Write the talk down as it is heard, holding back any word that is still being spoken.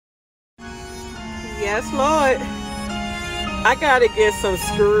Yes, Lord. I gotta get some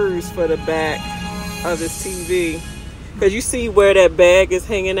screws for the back of this TV. Cause you see where that bag is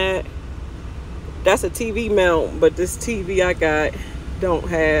hanging at? That's a TV mount, but this TV I got don't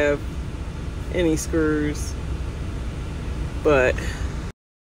have any screws. But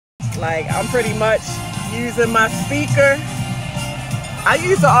like, I'm pretty much using my speaker. I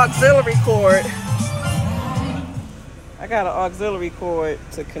use the auxiliary cord. I got an auxiliary cord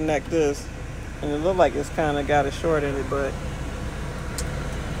to connect this, and it looks like it's kind of got a short in it, but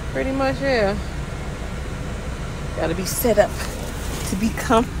pretty much, yeah. Gotta be set up to be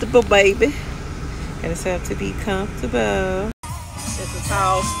comfortable, baby. Gotta set up to be comfortable. This is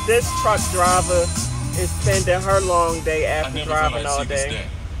how this truck driver is spending her long day after driving all day.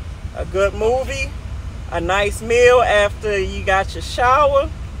 A good movie, a nice meal after you got your shower,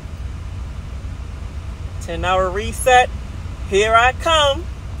 10-hour reset. Here I come.